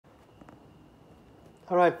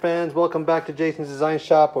Alright friends, welcome back to Jason's Design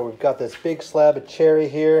Shop, where we've got this big slab of cherry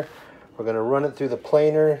here. We're going to run it through the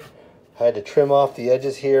planer. I had to trim off the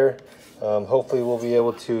edges here. Hopefully we'll be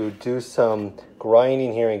able to do some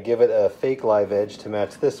grinding here and give it a fake live edge to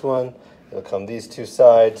match this one. It'll come these two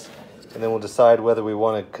sides, and then we'll decide whether we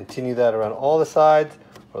want to continue that around all the sides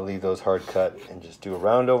or leave those hard cut and just do a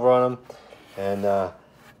round over on them. And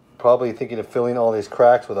probably thinking of filling all these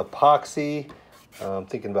cracks with epoxy.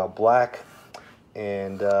 Thinking about black,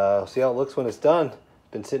 and see how it looks when it's done.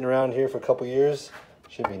 Been sitting around here for a couple years.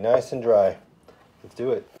 Should be nice and dry. Let's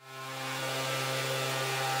do it.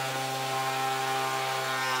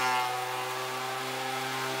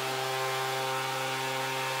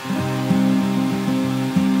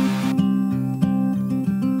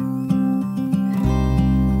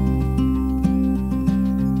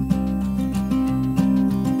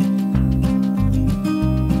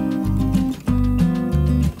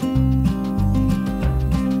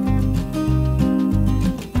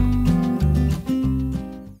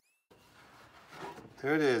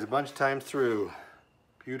 There it is, a bunch of times through.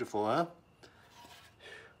 Beautiful, huh?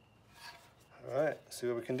 All right, see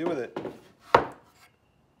what we can do with it. All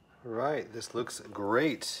right, this looks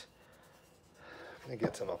great. I'm gonna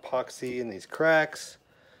get some epoxy in these cracks.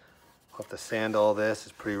 I'll have to sand all this.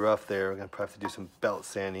 It's pretty rough there. We're gonna probably have to do some belt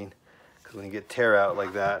sanding, because when you get tear out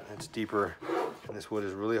like that, it's deeper, and this wood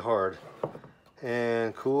is really hard.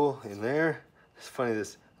 And cool in there. It's funny,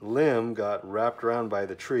 this limb got wrapped around by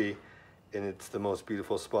the tree, and it's the most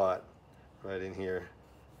beautiful spot right in here,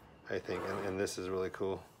 I think, and this is really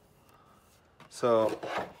cool. So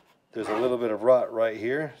there's a little bit of rut right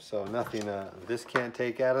here, so nothing this can't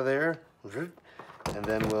take out of there. And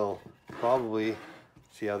then we'll probably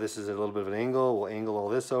see how this is at a little bit of an angle. We'll angle all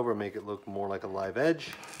this over, make it look more like a live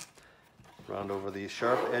edge. Round over these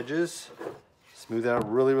sharp edges, smooth out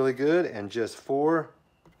really, really good, and just 4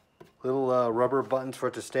 little rubber buttons for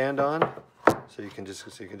it to stand on. So you can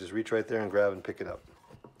just reach right there and grab and pick it up.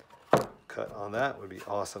 Cut on that would be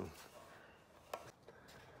awesome.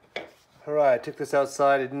 All right, I took this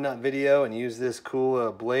outside. I did not video and use this cool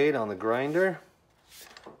blade on the grinder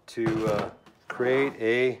to create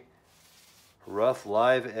a rough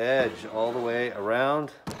live edge all the way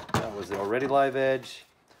around. That was the already live edge.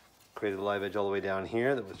 Created a live edge all the way down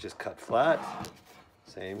here that was just cut flat.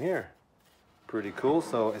 Same here. Pretty cool.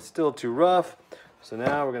 So it's still too rough. So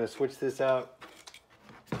now we're going to switch this out.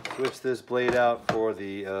 Switch this blade out for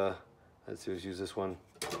the, let's use this one,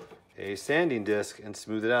 a sanding disc, and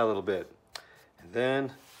smooth it out a little bit. And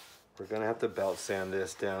then we're gonna have to belt sand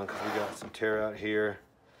this down because we got some tear out here.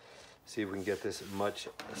 See if we can get this much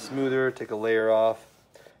smoother, take a layer off.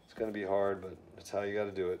 It's gonna be hard, but that's how you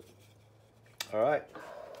gotta do it. All right,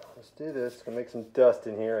 let's do this. It's gonna make some dust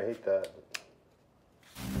in here, I hate that.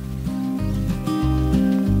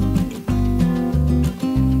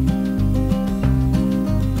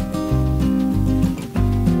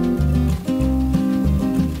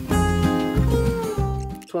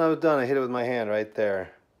 When I was done, I hit it with my hand right there.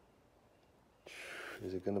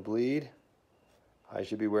 Is it gonna bleed? I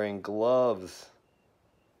should be wearing gloves.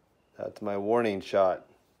 That's my warning shot.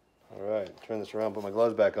 All right, turn this around, put my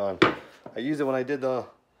gloves back on. I used it when I did the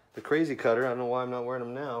crazy cutter. I don't know why I'm not wearing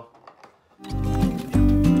them now.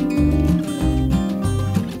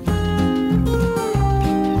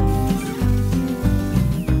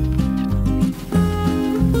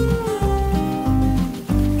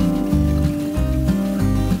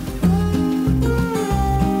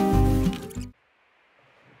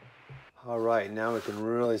 Alright, now we can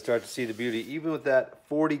really start to see the beauty. Even with that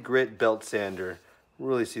 40 grit belt sander,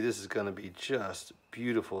 really see this is going to be just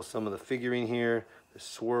beautiful. Some of the figuring here, the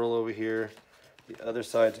swirl over here, the other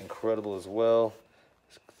side's incredible as well.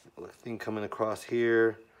 This thing coming across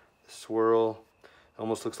here, the swirl,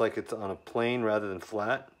 almost looks like it's on a plane rather than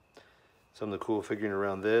flat. Some of the cool figuring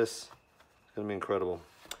around this, it's going to be incredible.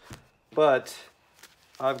 But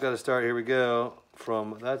I've got to start, here we go,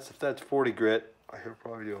 from, if that's 40 grit, I could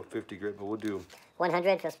probably do a 50 grit, but we'll do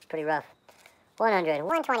 100, feels pretty rough. 100,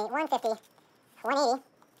 120, 150, 180.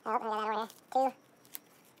 Oh, I got that over here.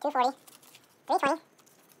 240, 320.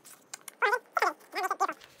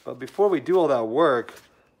 But before we do all that work,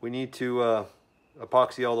 we need to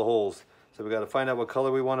epoxy all the holes. So we got to find out what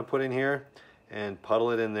color we want to put in here and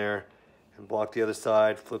puddle it in there and block the other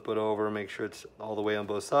side, flip it over, make sure it's all the way on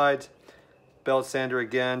both sides. Belt sander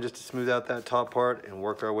again, just to smooth out that top part and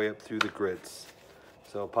work our way up through the grits.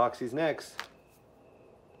 So epoxy's next.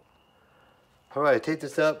 All right, I taped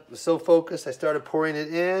this up. It was so focused, I started pouring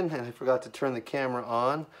it in, and I forgot to turn the camera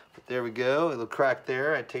on. But there we go, a little crack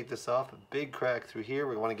there. I take this off, a big crack through here.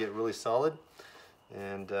 We want to get really solid.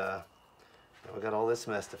 And We got all this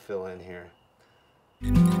mess to fill in here.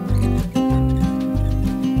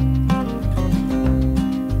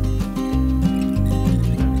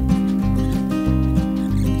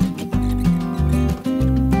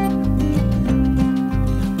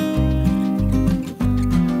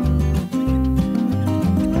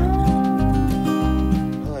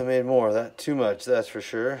 Too much, that's for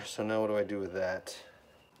sure. So now what do I do with that?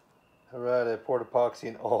 Alright, I poured epoxy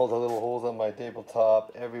in all the little holes on my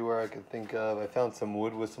tabletop, everywhere I could think of. I found some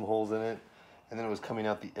wood with some holes in it, and then it was coming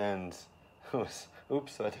out the ends. Oops,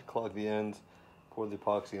 so I had to clog the ends, poured the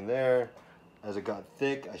epoxy in there. As it got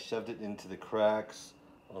thick, I shoved it into the cracks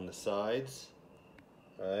on the sides.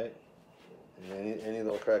 Alright, and any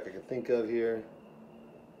little crack I could think of here.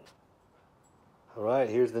 Alright,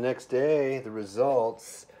 here's the next day, the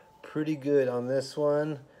results. Pretty good on this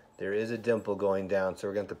one. There is a dimple going down, so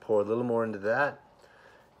we're going to have to pour a little more into that.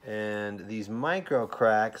 And these micro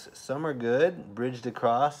cracks, some are good, bridged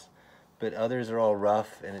across, but others are all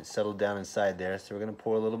rough and it's settled down inside there. So we're going to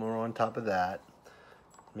pour a little more on top of that.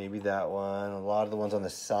 Maybe that one. A lot of the ones on the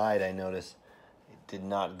side I noticed it did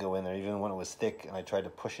not go in there, even when it was thick and I tried to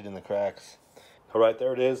push it in the cracks. All right,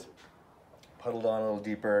 there it is. Puddled on a little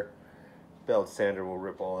deeper. Belt sander will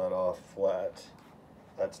rip all that off flat.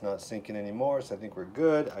 That's not sinking anymore, so I think we're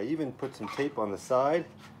good. I even put some tape on the side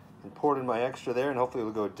and poured in my extra there, and hopefully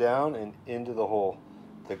it'll go down and into the hole,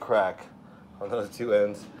 the crack on those two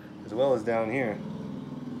ends, as well as down here.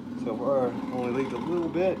 So far, only leaked a little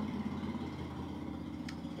bit.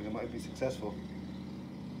 I think it might be successful.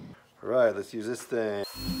 All right, let's use this thing.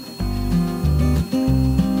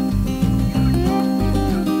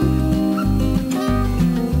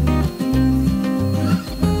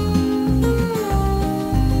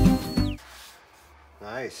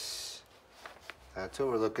 Nice. That's what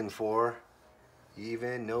we're looking for.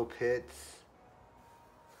 Even, no pits.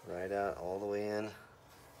 Right out all the way in.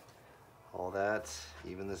 All that.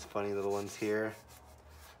 Even this funny little ones here.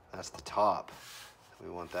 That's the top.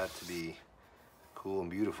 We want that to be cool and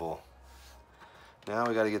beautiful. Now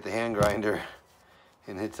we got to get the hand grinder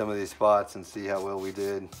and hit some of these spots and see how well we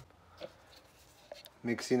did.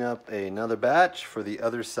 Mixing up another batch for the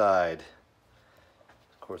other side.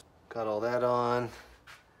 Of course, got all that on.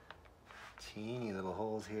 Teeny little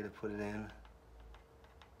holes here to put it in.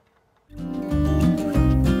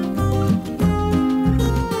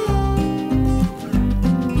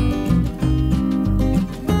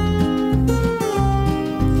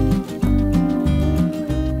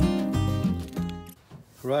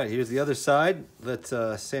 Right, here's the other side. Let's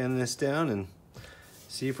sand this down and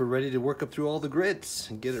see if we're ready to work up through all the grits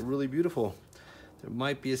and get it really beautiful. There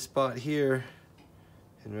might be a spot here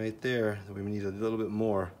and right there that we need a little bit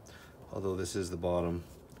more. Although this is the bottom.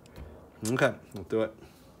 Okay, we'll do it.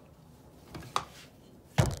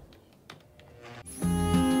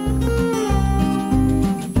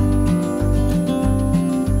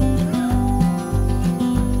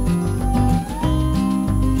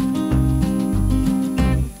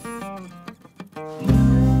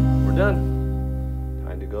 We're done.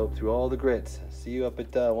 Time to go through all the grits. See you up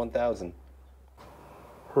at 1000.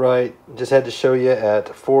 Right, just had to show you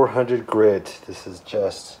at 400 grit. This is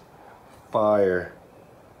just fire.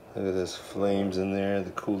 Look at this flames in there,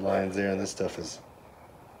 the cool lines there, and this stuff is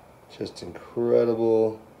just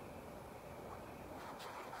incredible.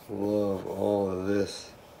 Love all of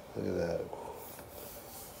this. Look at that.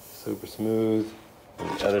 Super smooth.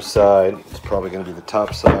 On the other side, it's probably going to be the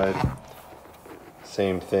top side.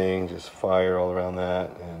 Same thing, just fire all around that,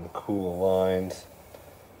 and the cool lines,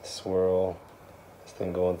 swirl, this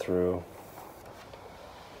thing going through.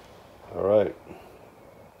 All right.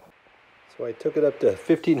 So I took it up to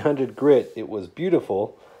 1500 grit. It was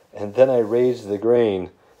beautiful, and then I raised the grain,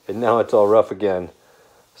 and now it's all rough again.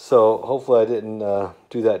 So hopefully I didn't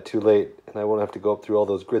do that too late, and I won't have to go up through all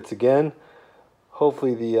those grits again.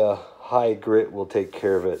 Hopefully the high grit will take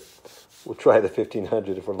care of it. We'll try the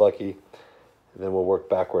 1500 if we're lucky, and then we'll work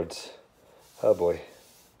backwards. Oh boy.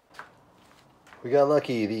 We got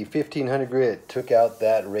lucky. The 1500 grit took out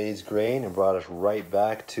that raised grain and brought us right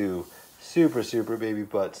back to super, super baby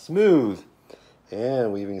butt smooth.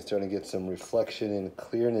 And we even starting to get some reflection and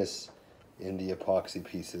clearness in the epoxy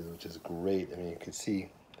pieces, which is great. I mean, you can see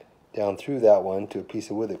down through that one to a piece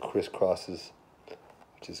of wood that crisscrosses,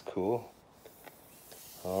 which is cool.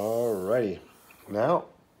 Alrighty, now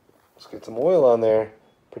let's get some oil on there,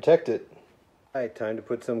 protect it. All right, time to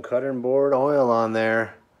put some cut and board oil on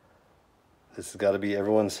there. This has got to be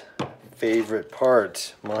everyone's favorite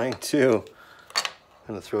part, mine too.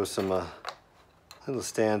 I'm gonna throw some little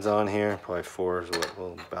stands on here, probably 4 is what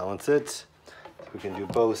will balance it. We can do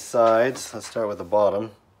both sides. Let's start with the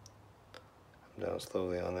bottom. down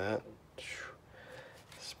slowly on that.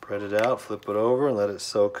 Spread it out, flip it over, and let it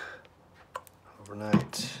soak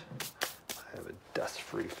overnight. I have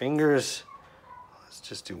dust-free fingers. Let's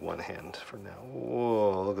just do one hand for now.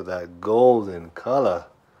 Whoa, look at that golden color.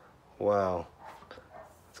 Wow.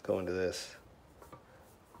 Let's go into this.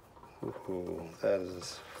 Ooh, that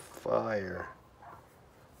is fire.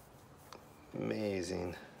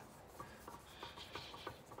 Amazing.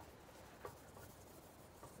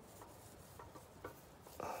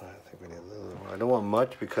 I think we need a little more. I don't want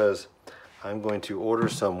much because I'm going to order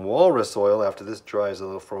some walrus oil after this dries a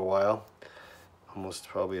little for a while. Almost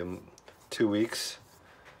probably 2 weeks.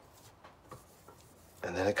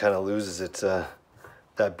 And then it kind of loses its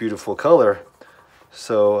that beautiful color.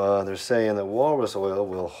 So they're saying that walrus oil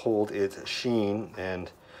will hold its sheen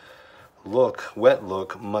and wet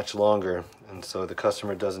look much longer, and so the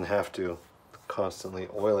customer doesn't have to constantly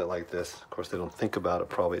oil it like this. Of course, they don't think about it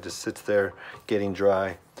probably. It just sits there getting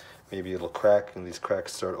dry. Maybe it'll crack and these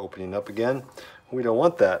cracks start opening up again. We don't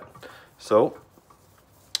want that. So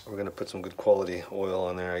we're gonna put some good quality oil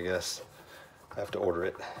on there, I guess. I have to order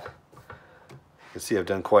it. You can see I've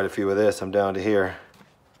done quite a few of this. I'm down to here.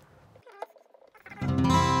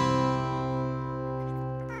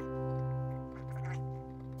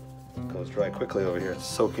 Goes dry quickly over here. It's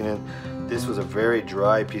soaking in. This was a very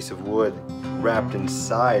dry piece of wood wrapped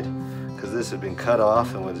inside because this had been cut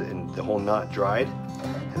off and was in the whole knot dried,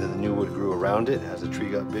 and then the new wood grew around it as the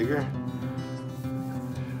tree got bigger.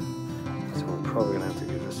 So we're probably gonna have to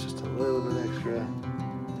give this just a little bit extra.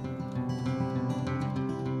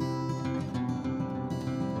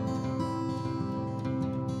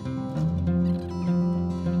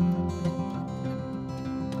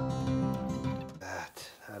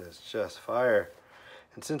 That is just fire.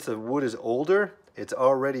 And since the wood is older, it's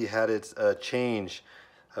already had its change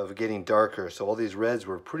of getting darker. So all these reds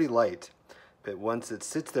were pretty light, but once it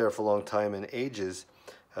sits there for a long time and ages,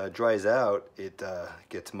 dries out, it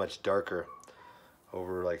gets much darker.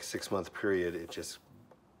 Over like 6-month period, it just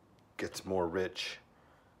gets more rich.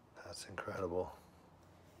 That's incredible.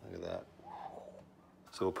 Look at that.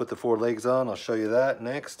 So we'll put the 4 legs on. I'll show you that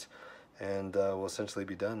next, and we'll essentially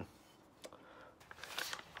be done.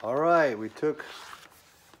 All right, we took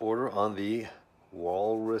order on the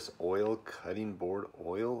Walrus Oil Cutting Board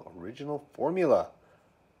Oil Original Formula.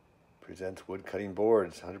 Presents wood cutting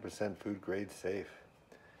boards, 100% food grade safe.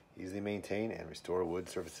 Easily maintain and restore wood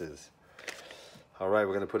surfaces. All right,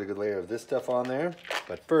 we're gonna put a good layer of this stuff on there.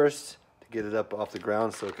 But first, to get it up off the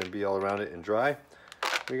ground so it can be all around it and dry,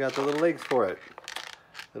 we got the little legs for it.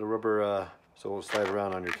 Little rubber, so it'll slide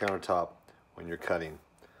around on your countertop when you're cutting.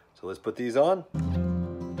 So let's put these on.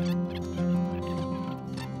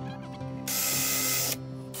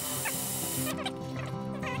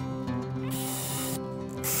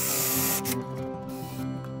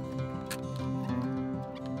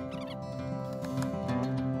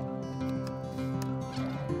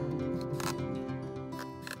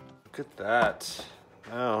 Look at that.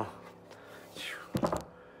 Now, you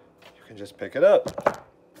can just pick it up.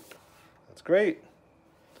 That's great.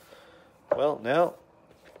 Well, now,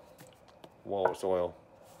 walrus oil.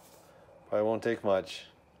 Probably won't take much.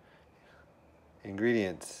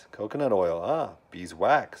 Ingredients: coconut oil,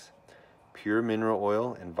 beeswax, pure mineral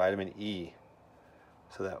oil, and vitamin E.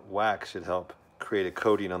 So that wax should help create a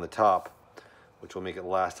coating on the top, which will make it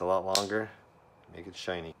last a lot longer, make it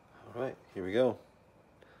shiny. All right, here we go.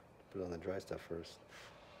 Put it on the dry stuff first.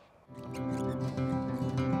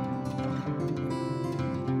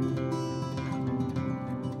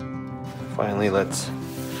 Finally, let's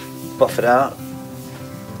buff it out.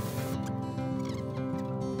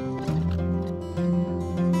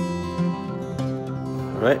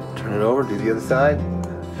 All right, turn it over, do the other side.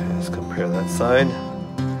 Okay, let's compare that side,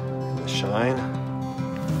 the shine,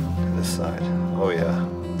 to this side. Oh yeah,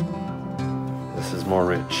 this is more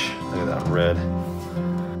rich. Look at that red.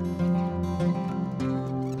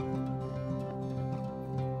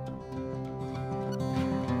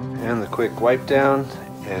 And the quick wipe down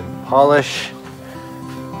and polish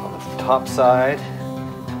on the top side.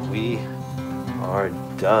 We are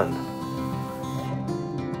done.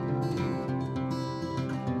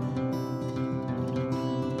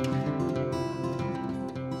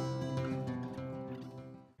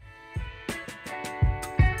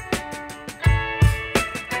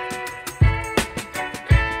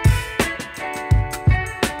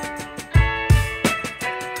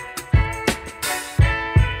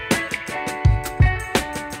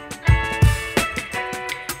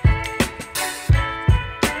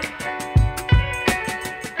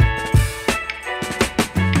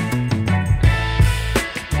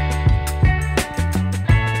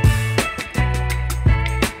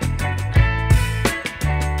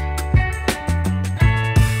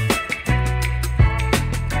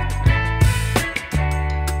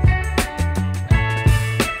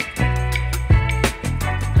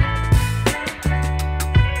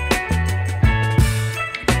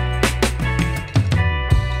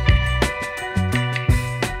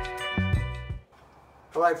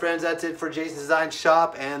 Alright friends, that's it for Jason's Design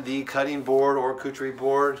Shop and the cutting board or couture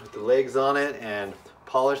board with the legs on it and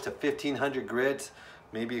polished to 1500 grit.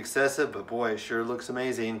 Maybe excessive, but boy, it sure looks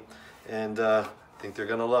amazing, and I think they're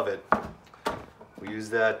gonna love it. We use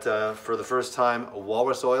that for the first time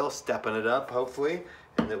walrus oil, stepping it up hopefully,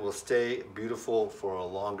 and it will stay beautiful for a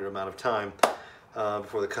longer amount of time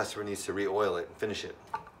before the customer needs to re-oil it and finish it.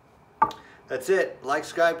 That's it. Like,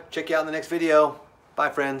 subscribe, check you out in the next video.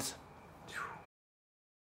 Bye friends.